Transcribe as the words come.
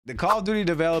The Call of Duty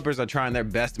developers are trying their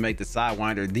best to make the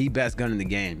Sidewinder the best gun in the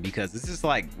game because this is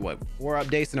like, what, 4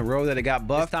 updates in a row that it got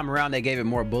buffed. This time around, they gave it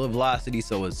more bullet velocity,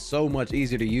 so it's so much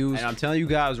easier to use. And I'm telling you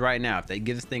guys right now, if they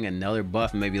give this thing another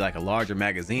buff, maybe like a larger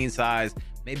magazine size,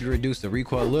 maybe reduce the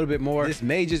recoil a little bit more, this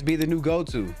may just be the new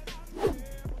go-to.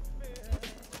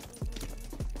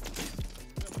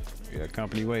 We got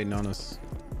company waiting on us.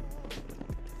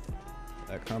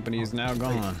 That company is now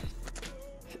gone.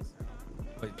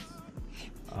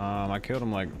 I killed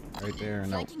him like right there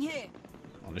and on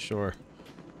the shore.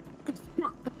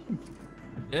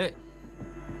 Yeah.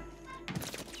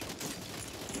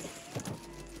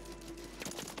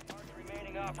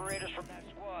 Remaining operators from that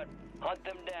squad. Hunt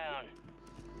them down.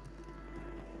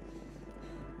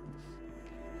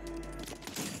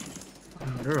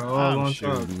 They're all I'm on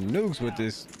shooting top. nukes with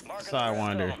this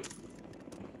Sidewinder.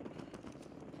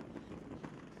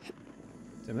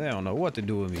 They don't know what to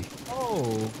do with me.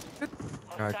 Oh.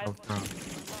 Where come from?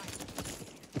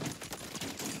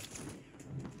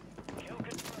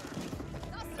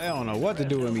 They don't know what to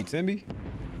do with me, Timmy.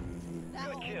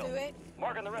 Good kill.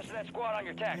 Marking the rest of that squad on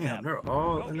your tac Damn, map. they're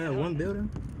all in that one building.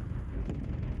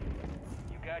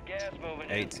 You got gas moving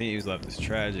in. 8 teams left. It's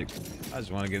tragic. I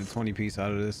just want to get a 20 piece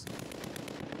out of this.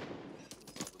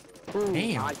 Ooh,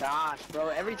 Damn. my gosh, bro.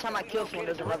 Every time I kill someone,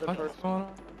 there's another What's person. going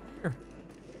on here?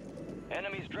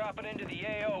 Enemies dropping into the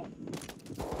AO.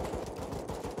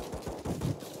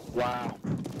 Wow.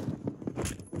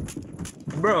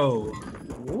 Bro,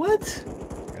 what?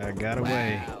 I got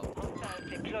away.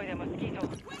 Deploy the mosquito.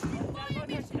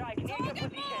 Strike near your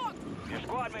position. Your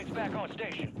squad mates back on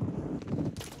station.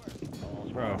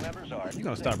 Bro, Members are. you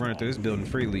gonna stop running through this building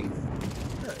freely.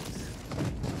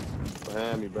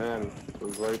 Behind me.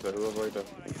 Who's right there? Who's right there?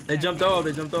 They jumped off.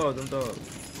 Oh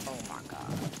my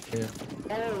god. Yeah.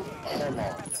 Oh,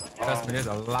 Trust me, there's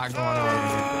a lot going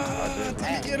on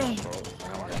here. Get him.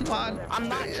 Come on. I'm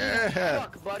not cheating.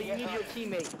 Fuck, buddy. You need your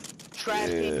teammate. Trash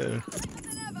teammate.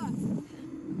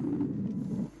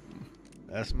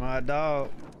 That's my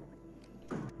dog.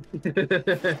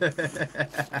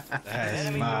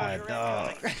 That's my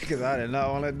dog. Because I did not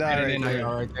want to die Right right there, there.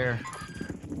 right there.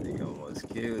 They almost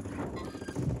killed.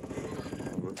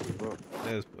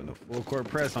 They was putting a full court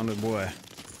press on this boy.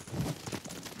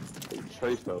 They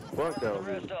chased the fuck out of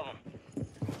me. Rest of them.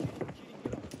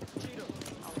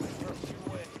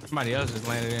 Somebody else just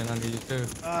landed in under you too.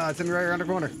 It's in right around the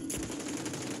corner.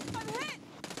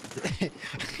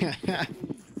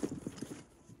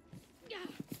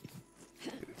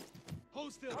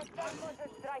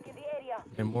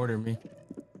 They mortared me.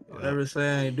 Don't ever say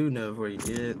I ain't do nothing for you,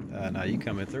 kid. Nah, you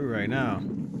coming through right now.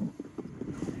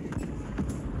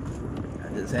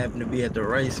 I just happen to be at the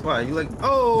right spot. You like,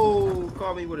 oh,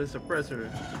 call me with a suppressor.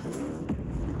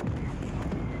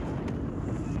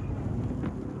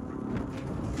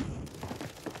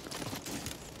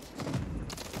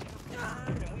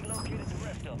 And we located the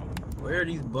rest of them. Where are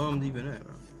these bums even at?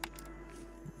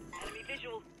 Enemy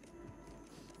visual.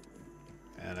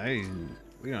 And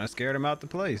we done scared him out the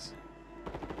place.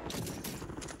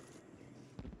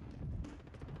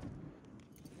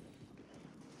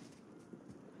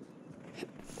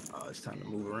 Oh, it's time to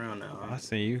move around now. I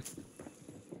see you.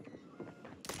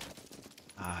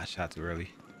 I shot too early.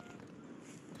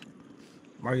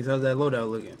 Marcus, how's that loadout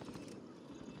looking?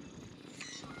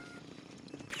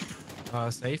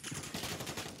 Safe.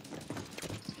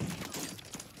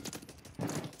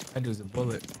 That dude's a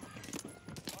bullet.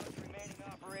 Remaining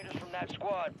operators from that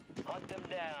squad. Hunt them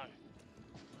down.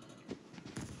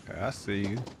 Okay, I see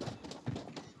you.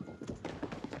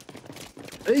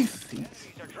 Safe. These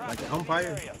are dropping Like an into the umpire.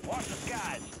 area. Watch the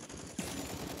skies.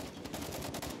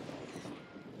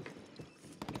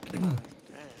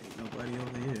 Nobody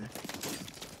over here.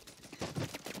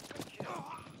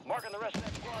 Marking the rest of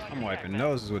that squad on I'm your wiping tac map.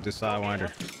 noses with this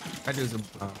Sidewinder. That dude's a.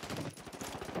 Enemy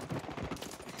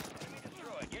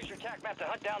destroyed. Use your tac map to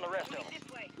hunt down the rest of them.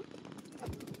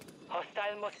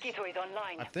 Hostile mosquito is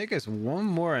online. I think it's one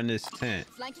more in this tent.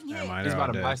 Never mind, He's they're all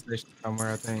about a buy dead. station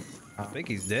somewhere, I think. I think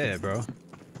he's dead, bro.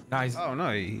 Nah, he's. Oh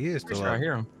no, he is Pretty still sure I up.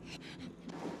 hear him.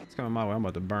 He's coming my way. I'm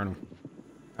about to burn him.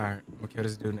 All right, we'll kill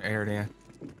this dude in the air then.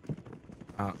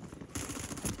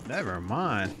 Never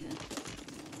mind.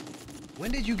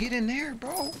 When did you get in there,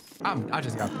 bro? I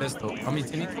just got pistol. I mean,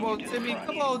 Timmy, come on, Timmy,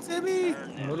 come on, Timmy.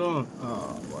 Hold on.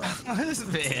 Oh, wow. This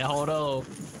man, hold on.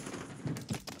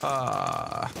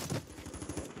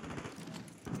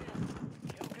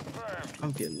 Confirmed.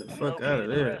 I'm getting the fuck out of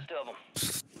there. Rest of them.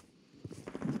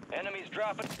 Enemies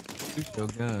dropping. Shoot your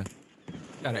gun.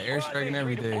 Got an airstrike and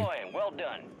everything. Redeploying. Well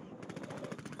done.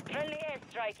 Friendly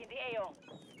airstrike in the AO.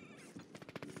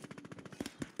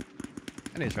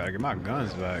 I need to try to get my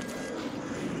guns back.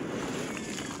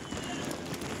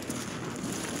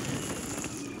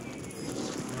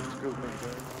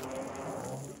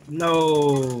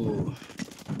 No.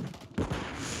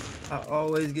 I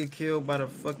always get killed by the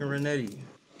fucking Renetti.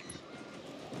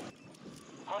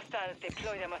 Hostiles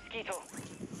deploy the mosquito.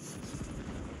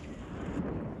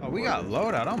 Oh, we got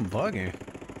loadout. I'm bugging.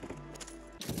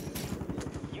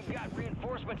 You've got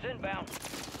reinforcements inbound.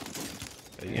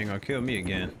 You ain't gonna kill me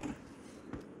again.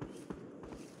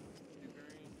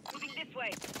 Moving this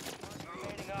way.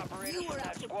 Remaining operators You from were that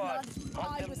after squad. blood.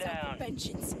 Hunt I them was down. after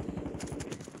vengeance.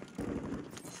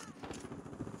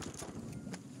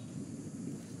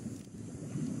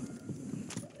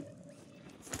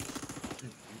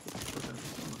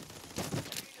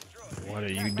 What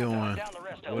are you doing?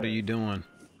 What are you doing?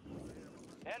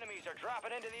 Enemies are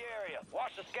dropping into the area.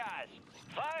 Watch the skies.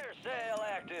 Fire sale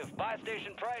active. Buy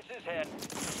station prices head.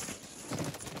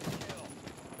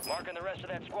 Marking the rest of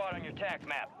that squad on your tac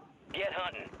map. Get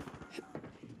hunting.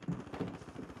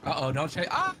 Uh-oh, don't change.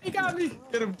 Ah, he got me.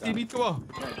 Get him, TB, come on.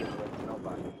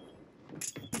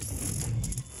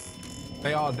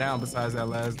 They all down besides that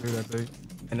last dude, I think.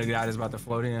 And the guy that's about to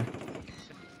float in.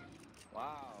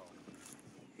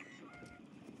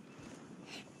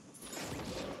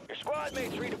 Your squad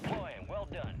mates redeploying. Well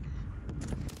done.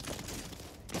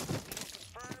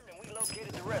 Confirmed, and we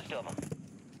located the rest of them.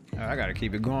 Oh, I gotta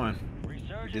keep it going.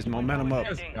 Resurgence This momentum up.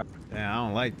 detecting. Yeah, I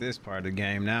don't like this part of the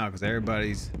game now because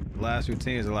everybody's last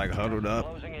routines are like huddled up.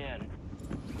 Closing in.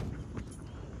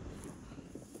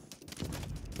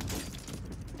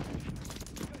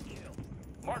 Good kill.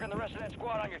 Marking the rest of that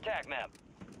squad on your tac map.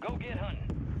 Go get hunting.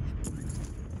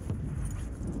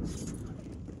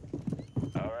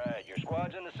 All right, your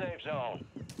squad's in the safe zone.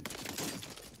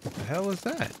 What the hell is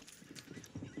that?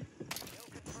 Kill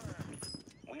confirmed.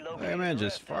 We located Hey man, the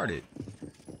just rest of them.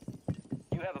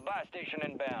 farted. You have a buy station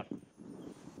inbound.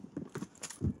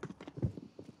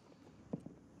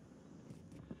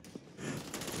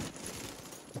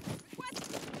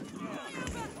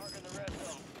 Marking the rest of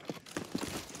them.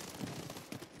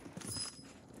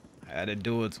 I had to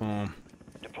do it to him.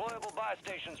 Deployable buy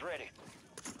stations ready.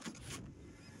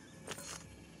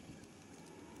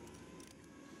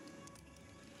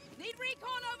 Need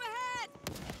recon overhead.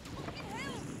 Fucking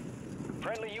hell.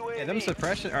 Friendly UAV. Yeah, them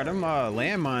suppression or them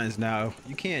landmines now.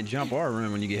 You can't jump or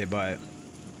run when you get hit by it.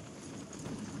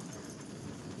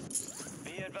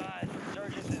 Be advised,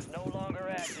 Resurgence is no longer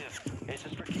active. This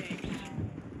is for keeps.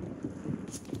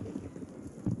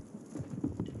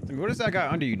 I mean, what is that guy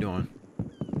under you doing?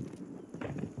 I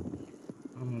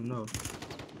don't know.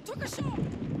 Took a shot.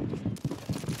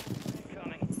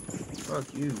 Incoming.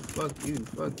 Fuck you. Fuck you.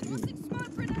 Fuck you. Tossing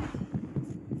smoke grenade.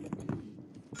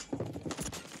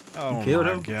 Oh killed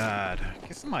my him? god.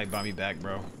 Can somebody buy me back,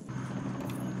 bro?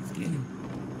 Enemy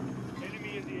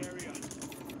in the area.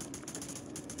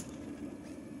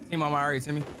 Team on my right,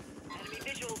 Timmy. Enemy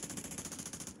visual.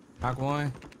 Knock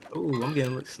one. Ooh, I'm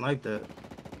getting sniped at.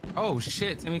 Oh,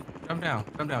 shit, Timmy. Jump down.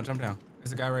 Jump down. Jump down.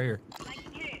 There's a guy right here. I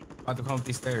can get it. About to come up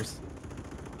these stairs.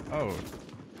 Oh,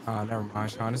 Never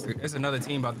mind, Sean. It's another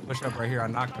team about to push up right here. I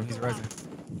knocked him. He's resin.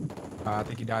 I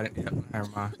think he died. Yep, never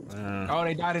mind. Oh,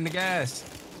 they died in the gas.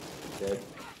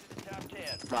 Top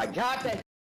 10. My God, that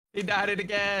He died in the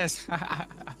gas.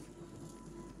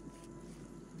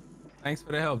 Thanks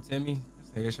for the help, Timmy.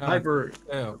 Hey, Sean. Sniper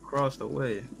Help. across the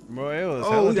way. bro, it was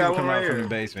Oh, hella we got people one coming out right from here. the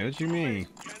basement. What you mean?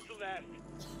 Cancel that.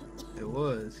 It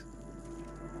was.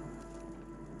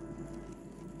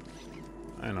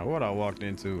 I don't know what I walked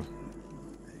into.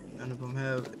 None of them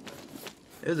have.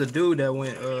 There's a dude that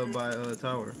went by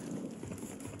tower.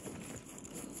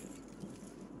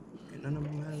 And none of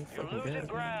them have You're fucking losing gas.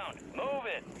 ground. Move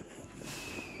it.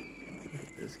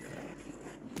 This guy.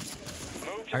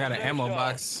 Move to I got the an safe ammo zone.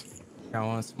 box. Got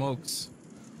one smokes.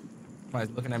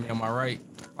 Somebody's looking at me on my right.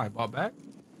 I bought back.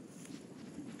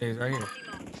 Yeah, he's right here.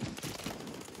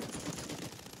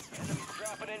 Enemies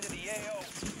dropping into the AO.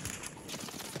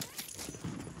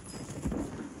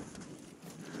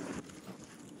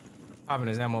 Popping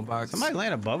his ammo box. Somebody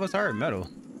land above us. I heard metal.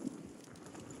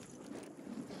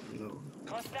 No.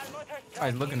 Hostile mortar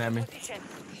Somebody's looking at me. position.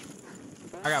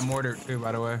 I got mortar too,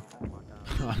 by the way.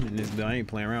 I'm in this building. I ain't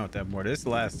playing around with that more. This is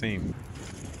the last team.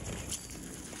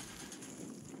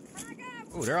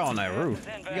 Oh, they're all on that roof.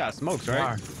 You got smokes,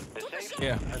 right? The safe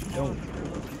Yeah. zone.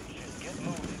 Get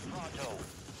moving pronto.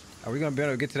 Are we gonna be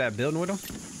able to get to that building with them?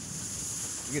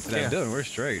 We get to that Yeah. building, we're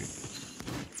straight.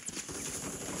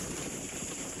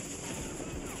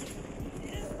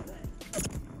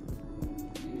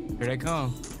 Here they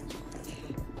come.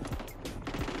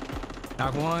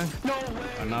 Knock one.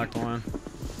 I knocked one.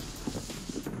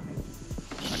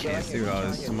 Can't see all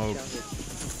this smoke.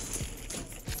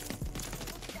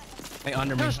 Hey,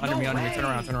 under me, under me. Turn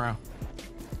around, turn around.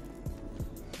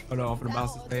 Oh no, I'm gonna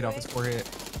bounce his fade off his forehead.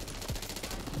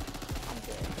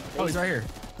 Oh, he's right here.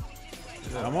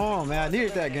 Come on, man. I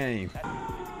needed that game.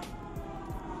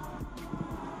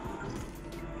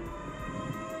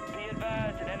 Be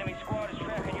advised, an enemy squad is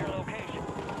tracking your location.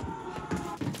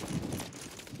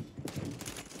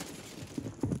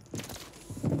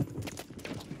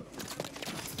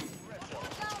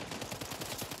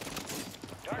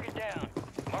 Target down.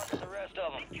 Marking the rest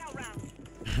of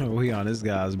them. We on this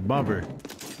guy's bumper.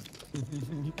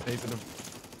 Chasing him.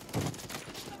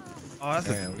 Oh, that's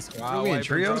Man, we squad we in wiping,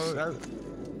 trios? bro.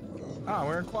 Oh,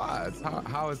 we're in quads.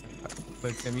 How is?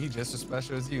 Look, Timmy, he just as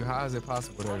special as you. How is it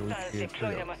possible that we could be a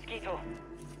trio?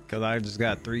 Because I just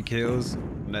got 3 kills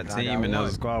on that I team got and that was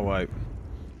a one. squad wipe.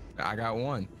 I got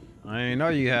one. I ain't know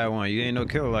you had one. You ain't no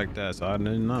killer like that, so I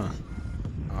didn't know.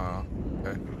 Oh,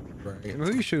 okay. Right.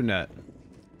 Who you shooting at?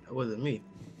 That wasn't me.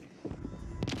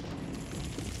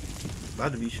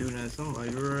 About to be shooting at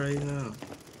somebody right now.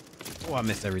 Oh, I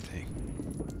missed everything.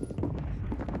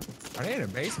 Are they in the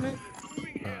basement?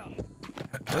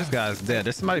 This guy's dead.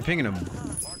 There's somebody pinging him.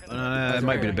 It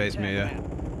might be the basement, yeah.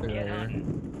 Yeah.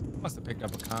 Must have picked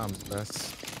up a comms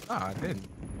vest. Ah, I didn't.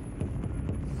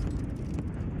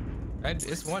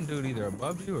 It's one dude either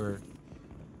above you or.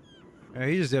 Yeah,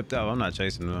 he just zipped out. I'm not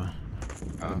chasing him.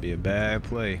 That'd be a bad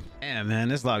play. Damn, man,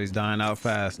 this lobby's dying out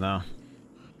fast now.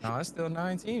 No, it's still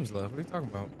 9 teams left. What are you talking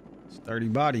about? It's 30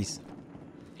 bodies.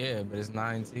 Yeah, but it's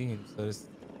 9 teams, so it's,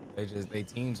 they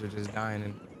teams are just dying,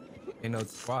 and ain't no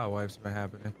squad wipes been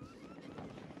happening.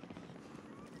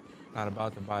 Not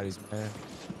about the bodies, man.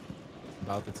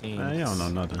 About the teams. Man, you don't know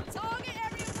nothing. Target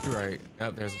area. You're right.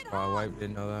 Yep, there's a squad wipe.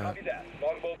 Didn't know that.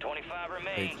 25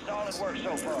 remain. Solid work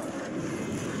so far.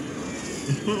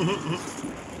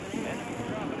 Enemies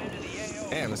dropping into the AO.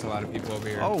 Damn, there's a lot of people over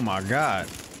here. Oh my God.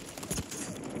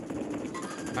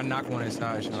 I knocked one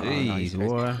inside. Sean. Jeez,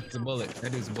 boy. It's a bullet.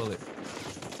 That dude's a bullet.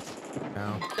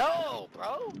 Down. No,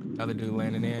 bro. Another dude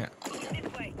landing in.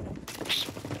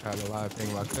 Tried a live thing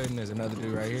if I couldn't. There's another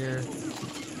dude right here.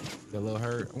 Get a little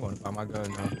hurt. I'm going to find my gun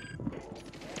now.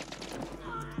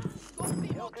 Gotta be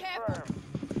more careful.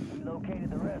 Confirmed. We located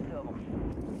the rest of them.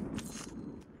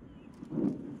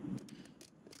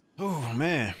 Oh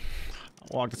man. I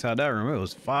walked inside that room. It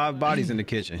was 5 bodies in the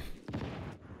kitchen.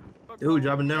 Dude,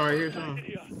 dropping down right here, son.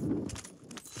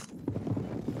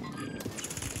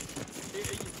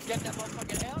 Get that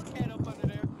motherfucking Hellcat up under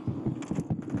there.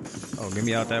 Oh, get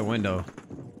me out that window.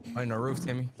 On the roof,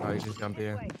 Timmy. Oh, he just jumped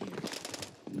in.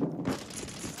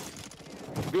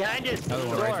 Behind us. Another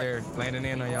one Door. right there. Landing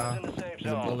in on y'all. In the safe There's a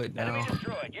zone. bullet Enemy down.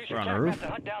 destroyed. Use your We're on the attack roof? map to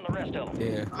hunt down the rest of them.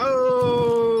 Yeah.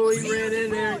 Oh, he ran in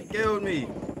there and killed me.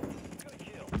 Good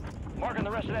kill. Marking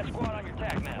the rest of that squad on your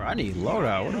attack map. Bro, I need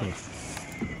loadout. What the?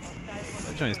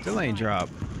 That joint still ain't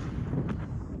dropped.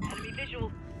 Enemy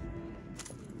visual.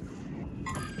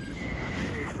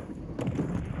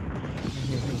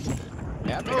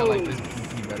 Yeah, I think I like this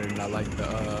PP better than I like the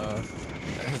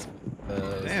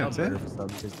Damn, Submariner Tim. for some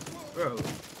reason. Bro, Use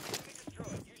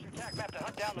your attack map to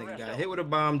hunt down the nigga rest got of hit them. with a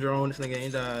bomb drone. This nigga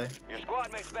ain't died. Your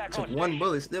squad mate's back Took on one station.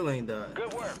 bullet, still ain't died.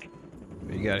 Good work.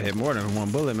 You gotta hit more than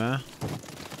 1 bullet, man.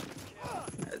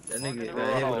 That nigga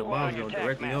got hit with a bomb drone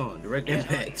directly on, direct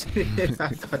impact. I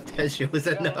thought that shit was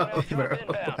enough, bro.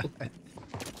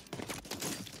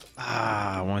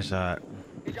 Ah, 1 shot.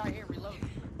 He's right here reloading.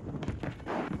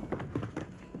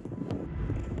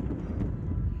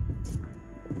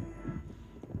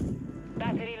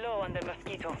 Battery low on the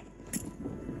mosquito.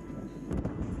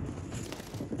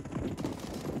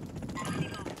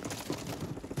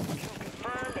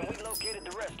 Confirmed, and we located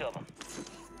the rest of them.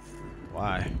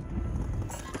 Why?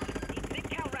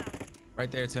 Right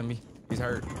there, Timmy. He's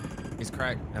hurt. He's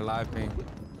cracked. And live ping.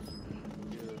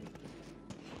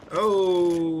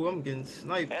 Oh, I'm getting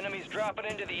sniped. Enemies dropping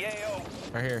into the AO.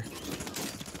 Right here.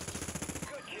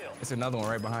 Good kill. It's another one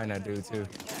right behind that dude too.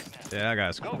 Yeah, I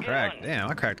got Go get cracked. one. Damn,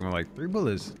 I cracked him with like 3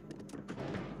 bullets.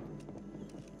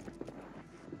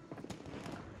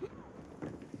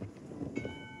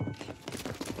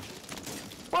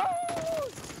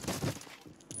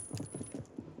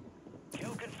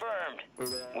 Kill confirmed.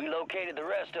 We located the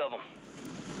rest of them.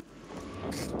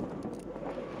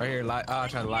 Right here. I'll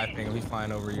try to live ping him. He's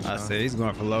flying over you. I Sean. said he's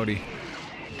going for Lodi.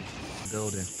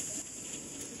 Building.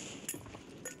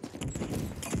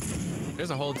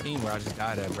 There's a whole team where I just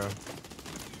died at, bro.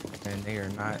 And they are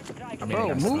not. I mean, Bro, they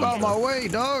got move some, out my bro. way,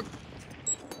 dog.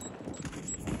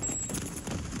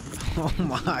 Oh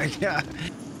my God.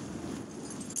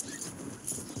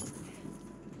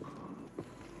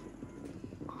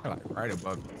 They're like right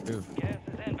above me too. Gas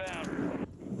is inbound.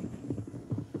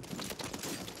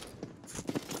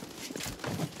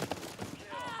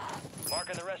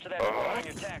 Marking the rest of that squad on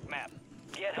your tac map.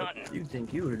 Get hunting. You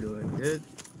think you were doing good?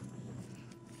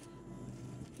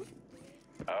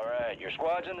 All right, your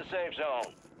squad's in the safe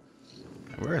zone.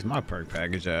 Where's my perk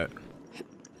package at?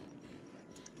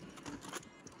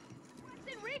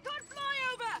 Requesting recon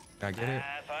flyover. Did I get it?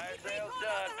 Fire sale's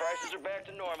done. Prices are back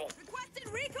to normal.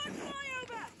 Requesting recon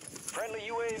flyover. Friendly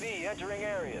UAV entering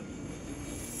area.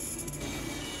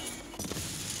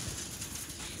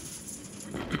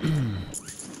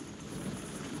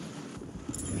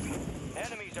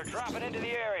 Enemies are dropping into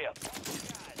the area.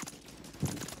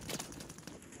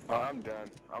 Oh, I'm done.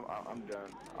 I'm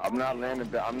done. I'm not landing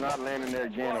there. I'm not landing there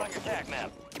again. Squad on your tac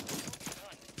map.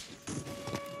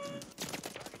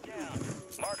 Down.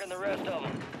 Marking the rest of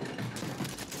them.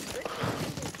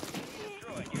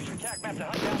 Destroy. Use your tac map to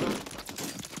hunt down the...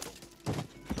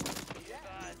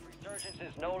 Resurgence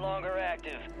is no longer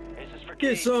active. This is for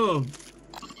Get keeps. some.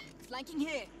 Flanking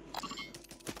here.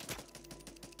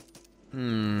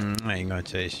 I ain't gonna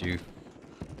chase you.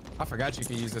 I forgot you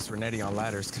can use this Renetti on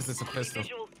ladders because it's a pistol.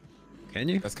 Visual. Can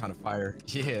you? That's kind of fire.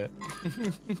 Yeah.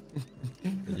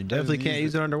 You definitely can't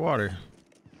use it underwater.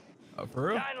 Oh, for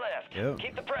real? 9 left. Yep.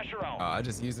 Keep the pressure on. Oh, I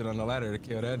just used it on the ladder to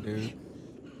kill that dude.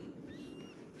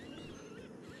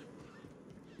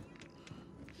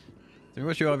 So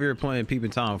what you over here playing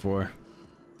Peeping Tom for?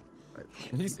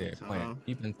 He said, playing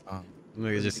peeping Tom.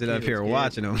 Nigga just the sit up kids, here kid.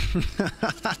 watching them.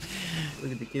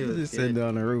 Look at the kills. Just kid. sitting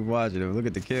on the roof watching them. Look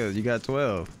at the kills. You got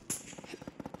 12.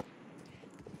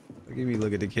 Look at me.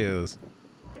 Look at the kills.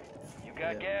 You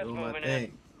got gas doing my moving in.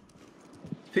 thing.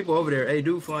 People over there. Hey,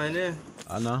 dude, flying in.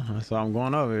 I know. That's why I'm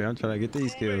going over here. I'm trying to get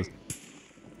these kills.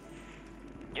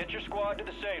 Get your squad to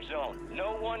the safe zone.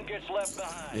 No one gets left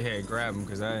behind. Yeah, grab him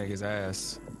because that ain't his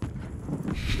ass.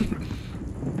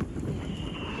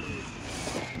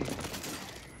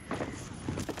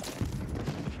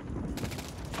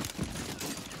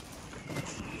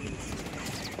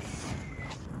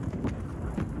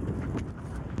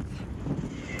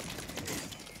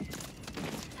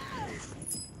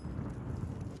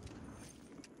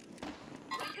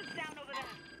 Lincoln's down over there.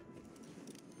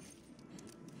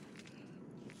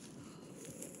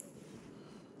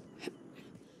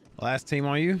 Last team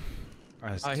on you? All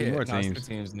right, it's I two hit. more No, it's teams.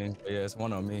 2 teams then. But yeah, it's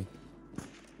 1 on me.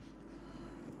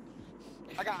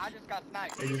 I just got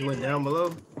sniped. They just went down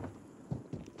below.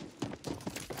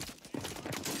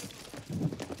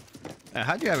 Hey,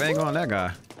 how'd you have angle on that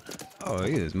guy? Oh,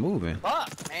 he is moving.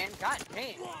 Fuck, man. God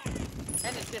damn.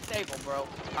 And it's disabled, bro.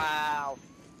 Wow.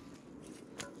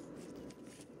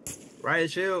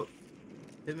 Riot shield.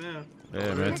 Hit me out.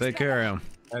 Yeah, man, take care of him.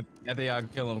 I think I'll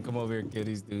kill him. Come over here, kill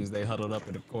these dudes. They huddled up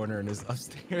in the corner in this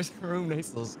upstairs room. They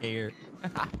so scared.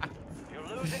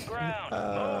 You're losing ground.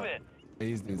 Move it.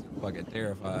 These dudes are fucking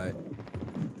terrified.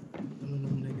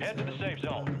 Head to the safe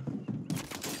zone.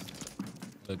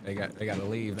 Look, they got to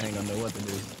leave. They ain't gonna know what to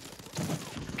do.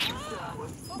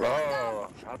 Oh,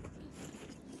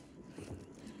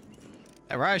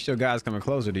 That riot shield guy's coming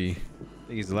closer to you. I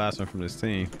think he's the last one from this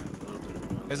team.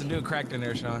 There's a dude cracked in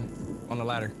there, Sean. On the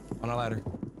ladder. On the ladder.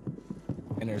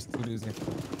 And there's 2 dudes in.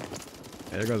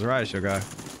 Yeah, there goes the riot shield guy.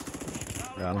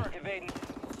 Got him. Work evading.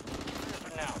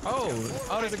 For now.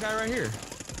 Oh, there's a guy right here.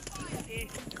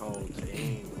 cold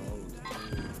team.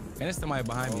 And there's somebody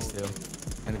behind me still.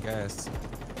 And the gas.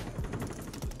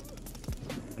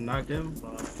 I knocked him.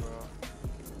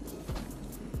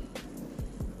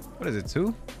 What is it,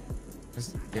 2?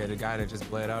 Yeah, the guy that just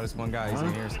bled out is one guy. He's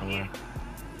in here somewhere.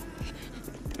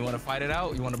 You want to fight it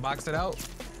out? You want to box it out?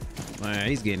 Man,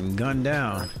 he's getting gunned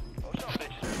down. What's up,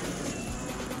 bitches?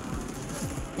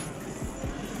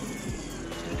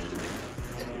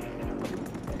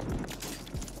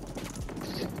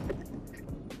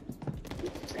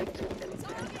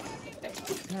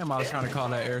 Damn, I was trying to call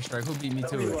that airstrike. Who beat me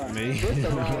to it? Me.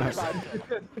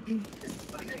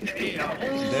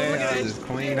 Damn, I just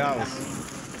cleaned house.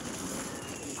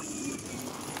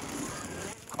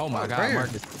 Oh my God, Where?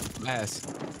 Marcus.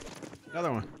 Last.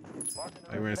 Another one.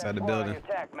 They were inside the Squad on building. your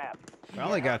attack map. I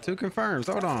only got 2 confirms.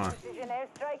 Hold on. Precision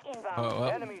airstrike inbound. Oh,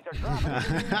 well. Enemies are dropping. Watch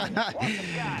the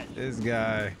skies. This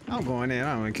guy. I'm going in.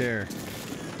 I don't even care.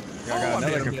 I got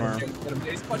another confirm.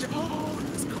 Oh,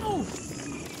 let's go.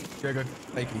 There you go.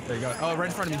 Thank you. There you go. Oh, right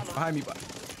in front of me. Behind me.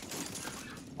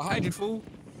 Behind you, fool.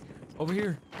 Over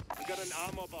here. We got an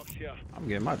ammo box here. I'm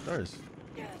getting my thirst.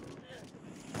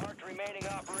 Marked remaining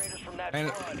operators from that Man,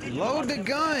 squad. Load the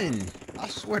gun. I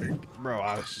swear to, bro,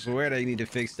 I swear they need to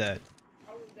fix that.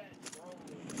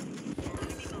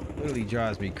 Literally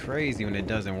drives me crazy when it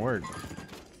doesn't work.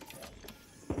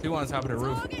 Two on top of the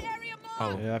roof. Target area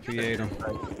marked. Oh, Yeah, I PA'd him.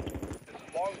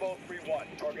 Longbow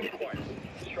 3-1. Target acquired.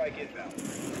 Strike inbound.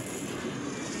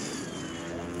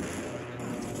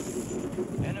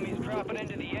 Enemies dropping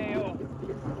into the AO.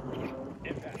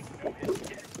 Impact. No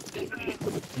hit.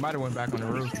 he might have went back on the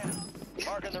roof.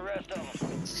 Marking the rest of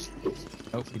them.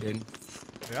 Nope, he didn't.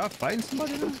 Y'all fighting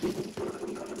somebody now?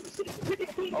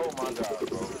 Oh my god,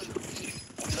 bro.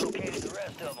 We located the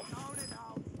rest of them.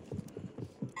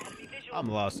 I'm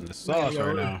lost in the sauce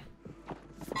right now.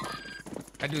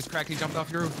 That dude's cracked. He jumped off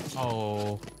your roof.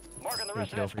 Oh, Marking the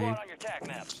rest of kill that for you. squad on your tac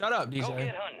map. shut up, Go DJ.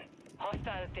 get hunting.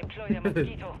 Hostiles deploy the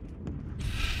mosquito.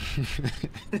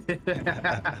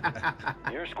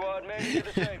 Your squad made it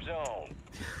to the safe zone.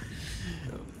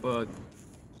 Fuck.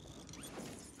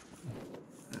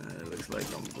 It looks like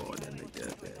I'm going in the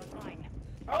gut there.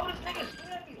 Oh, this nigga's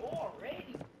at me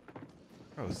already.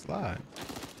 Oh, slide.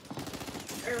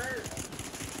 Here.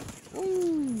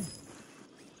 Ooh.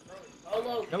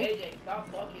 Hello, JJ, stop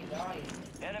fucking dying.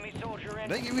 Enemy soldier in.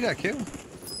 They give me that kill.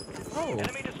 Oh,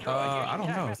 Enemy destroyed. I don't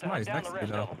Use know. your Somebody's down next the to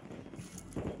me rest of though.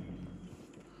 them.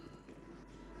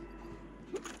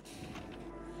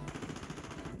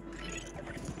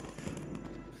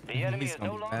 The enemy He's is no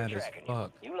gonna be longer mad as tracking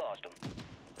fuck. you. You lost him.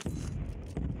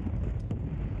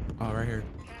 Oh, right here.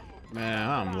 Man,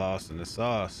 I'm lost in the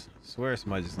sauce. Swear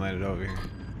somebody just landed over here.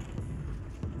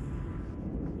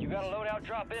 You got a loadout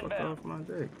drop Fuck inbound. off my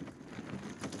dick.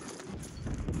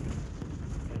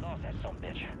 We lost that son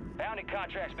bitch. Bounty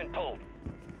contract's been pulled.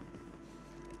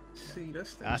 See,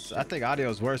 that's I think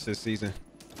audio's worse this season.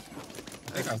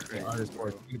 I think I was artist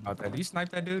for think about that. Did you snipe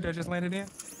that dude that just landed in?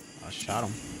 I shot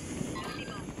him.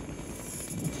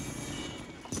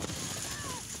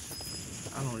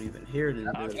 I don't even hear this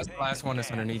dude. That's the last one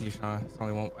that's underneath you, Sean. It's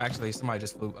only one. Actually, somebody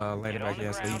just flew, landed Get on back the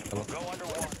here, so you ground. kill him. Go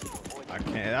underwater. I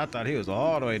can't. I thought he was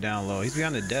all the way down low. He's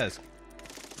behind the desk.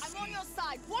 I'm on your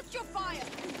side. Watch your fire.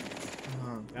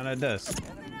 Behind that desk.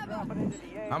 Dropping into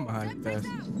the air. I'm behind the desk.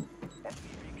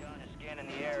 Recon is scanning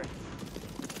the air.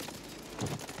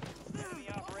 Enemy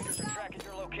operators are tracking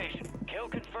your location. Kill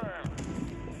confirmed.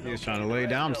 He was trying to lay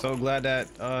down. I'm so glad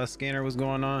that scanner was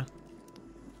going on.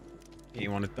 He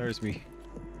didn't want to thirst me.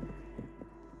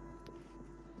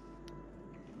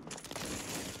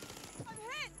 I'm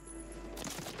hit.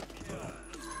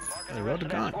 Marking Hey, the load rest the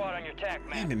of that gun. squad on your tac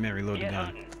map. Damn it, Mary, load the Get gun.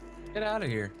 hunting. Get out of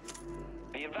here.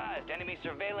 Be advised, enemy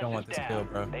surveillance Don't want is this down. kill,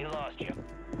 bro. They lost you.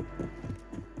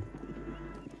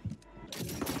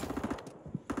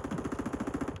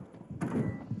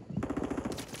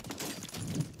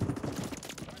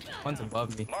 One's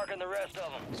above me. Marking the rest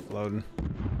of them. He's floating.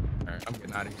 All right, I'm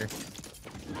getting out of here.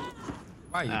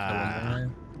 Why you Ah. killing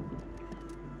me,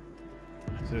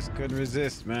 man? Just couldn't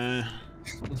resist, man.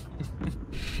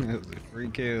 It was a free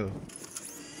kill.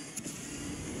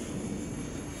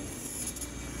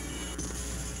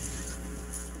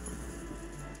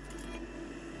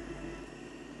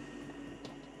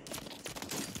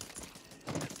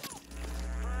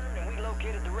 And we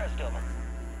located the rest of them.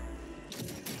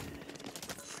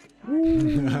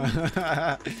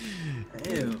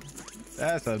 Damn.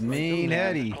 That's a mean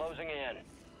heady. Closing in. Enemy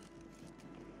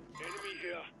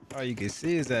here. All you can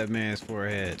see is that man's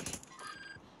forehead.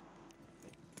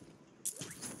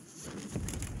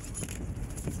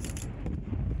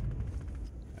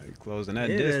 He's closing that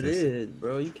Yeah, that distance. is,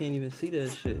 bro. You can't even see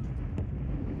that shit.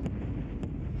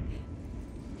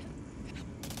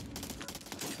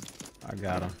 I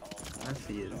got him. I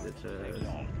see it,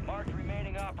 bitch. Marked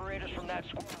remaining operators from that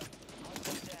squad. Hunt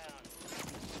them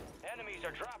down. Enemies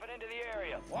are dropping into the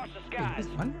area. Watch the skies.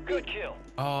 Good kill.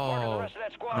 Marking the Oh, rest of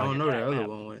that squad I on don't know your the tac other map.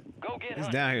 one went. Go get He's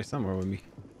hunting. down here somewhere with me.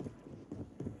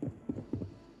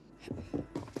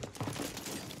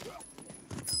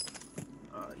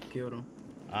 You killed him.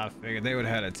 I figured they would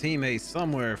have had a teammate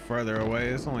somewhere further away.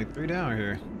 It's only 3 down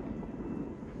here.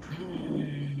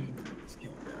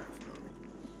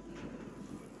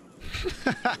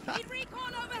 Need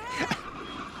recon overhead.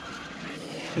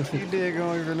 You did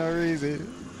going for no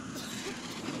reason.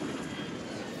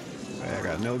 Hey, I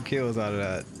got no kills out of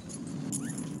that.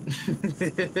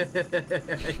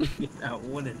 I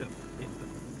wanted them.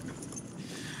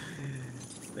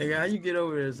 Nigga, how you get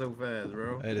over there so fast,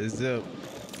 bro? That is zip.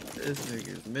 This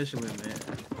nigga's Michelin, man.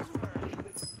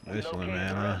 Michelin, Located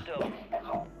man, the huh? rest of them.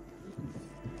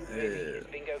 Yeah.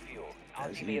 Bingo fuel.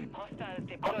 That's you. Hostiles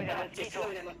deploy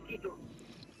the mosquito.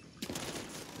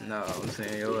 No, I'm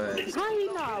saying your ass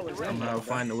somehow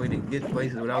find a way to get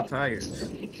places without tires.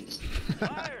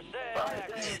 Fire sale.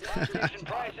 Acquisition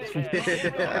prices. This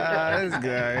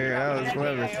guy here, that was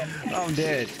clever. I'm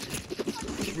dead.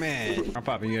 Man, I'm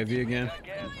popping UAV again.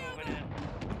 Gas moving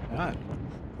in. Alright.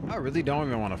 I really don't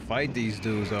even want to fight these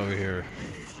dudes over here.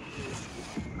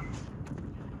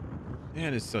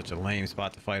 Man, it's such a lame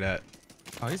spot to fight at.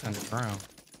 Oh, he's underground.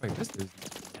 Wait, this dude.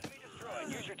 Enemy destroyed.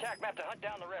 Use your tac map to hunt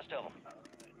down the rest of them.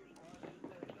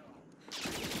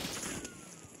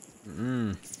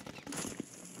 We're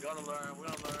gonna learn. We're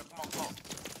gonna learn. Come on, come on.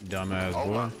 Dumbass Oh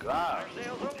boy. my God.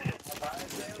 Sales over.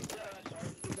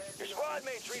 Your squad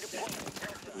mates redeployed.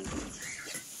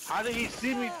 How did he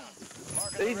see me?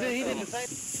 He did the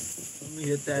same. Let me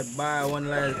hit that bar one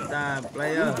last time,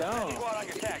 player. Squad on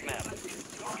your tac map.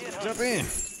 Get Jump in.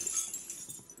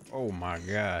 Oh my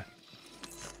God.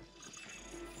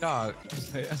 Dog. I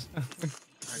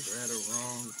grabbed it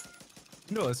wrong.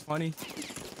 You know what's funny?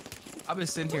 I've been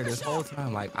sitting here this whole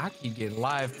time, like I keep getting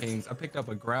live pings. I picked up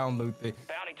a ground loot thing.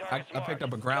 I picked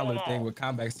up a ground loot thing with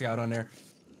Combat Scout on there.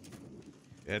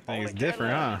 That thing is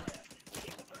different, huh?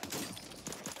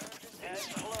 Heads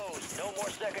closed. No more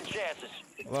second chances.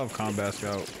 I love Combat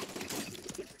Scout.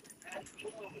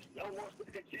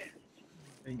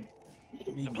 Hey,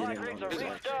 me Supply getting crates on are this.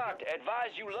 restocked.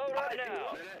 Advise you load up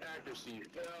now.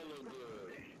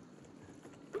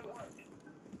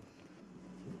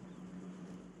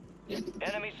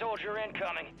 Enemy soldier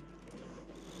incoming.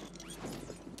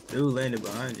 Dude landed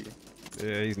behind you.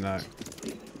 Yeah, he's not.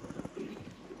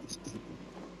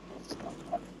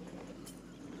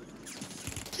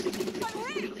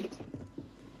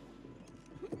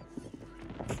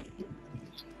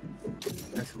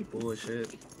 That's some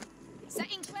bullshit.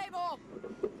 Setting claymore.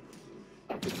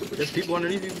 There's people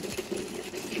underneath you.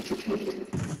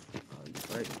 Oh, you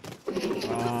fighting.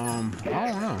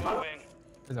 I don't know. Moving.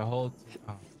 There's a whole.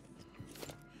 Oh.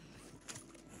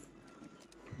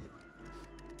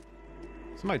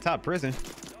 Somebody top prison.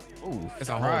 Ooh, It's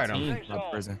a whole fried team him. from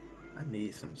prison. I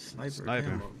need some sniper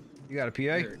Sniping. ammo. You got a PA?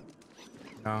 Here.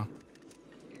 No.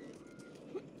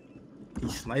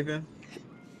 He's sniping.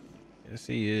 Yes,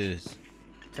 he is.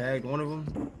 Tagged one of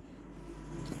them.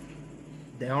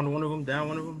 Down one of them. Down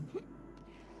one of them.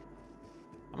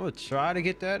 I'm gonna try to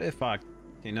get that if I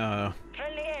can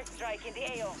Friendly airstrike in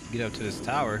the AO. get up to this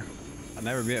tower. I'll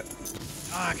never be.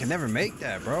 I can never make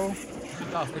that, bro.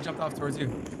 They jumped off towards you.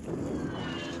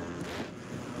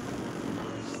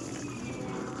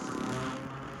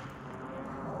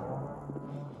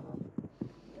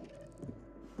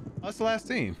 That's the last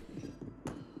team.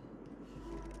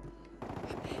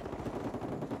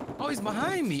 Oh, he's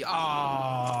behind me. Oh,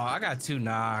 I got 2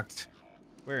 knocked.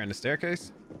 Where, in the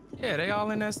staircase? Yeah, they all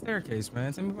in that staircase,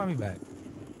 man. Send me buy me back.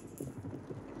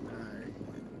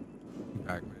 Alright. Be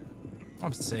back, man.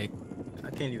 I'm sick. I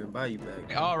can't even buy you back.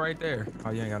 They all right there.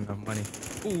 Oh, you ain't got enough money.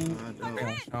 Ooh, I don't.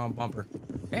 damn, Sean bumper.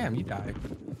 Damn, you died.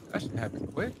 That should happen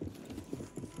quick.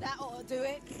 That ought to do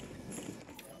it.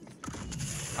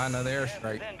 Another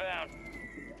airstrike. Inbound.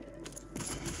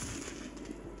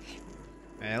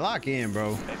 Man, lock in,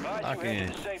 bro. Advise Lock you head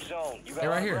in. to the safe zone. You got They're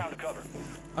a lot right of here. ground to cover.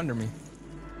 Under me.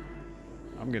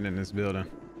 I'm getting in this building.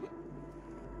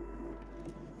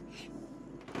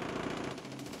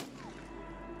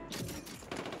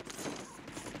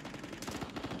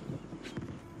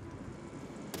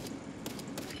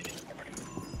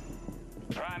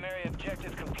 Primary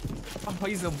objective complete. Oh,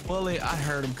 he's a bullet. I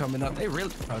heard him coming up. They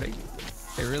really, bro, they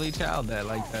really chowed that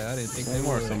like that. I didn't think they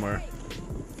More would. somewhere.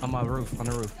 On my roof, on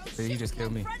the roof. He just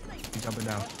killed me. He's jumping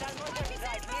down.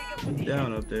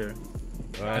 Down up there.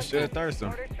 I should thirst him.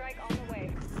 Order strike on the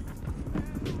way.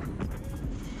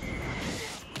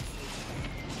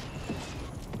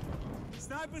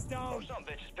 Sniper's down. Oh, some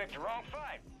bitches picked the wrong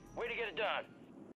fight. Way to get it done.